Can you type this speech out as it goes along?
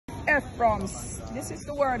Ephraim. This is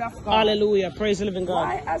the word of God. Hallelujah. Praise the living God.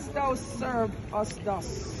 Why hast thou served us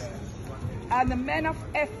thus? And the men of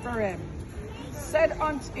Ephraim said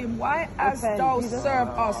unto him, Why hast thou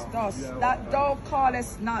served us thus, that thou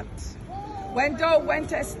callest not, when thou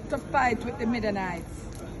wentest to fight with the Midianites?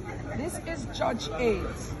 This is Judge 8.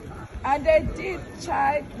 And they did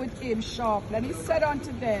chide with him sharply. And he said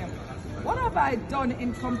unto them, What have I done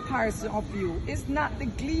in comparison of you? Is not the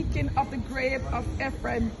gleaning of the grape of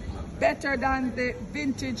Ephraim better than the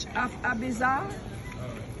vintage of Abizar?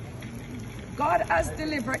 God has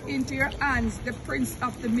delivered into your hands the prince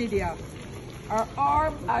of the Midian, our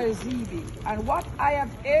arm Arzebi, and what I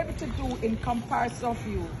am able to do in comparison of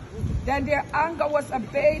you. Then their anger was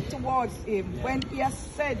abated towards him when he has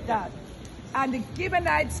said that. And the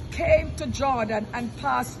Gibeonites came to Jordan and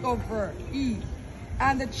passed over he,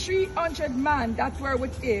 and the 300 men that were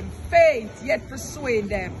with him faint, yet pursuing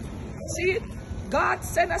them. See, God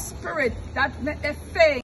sent a spirit that made them faint.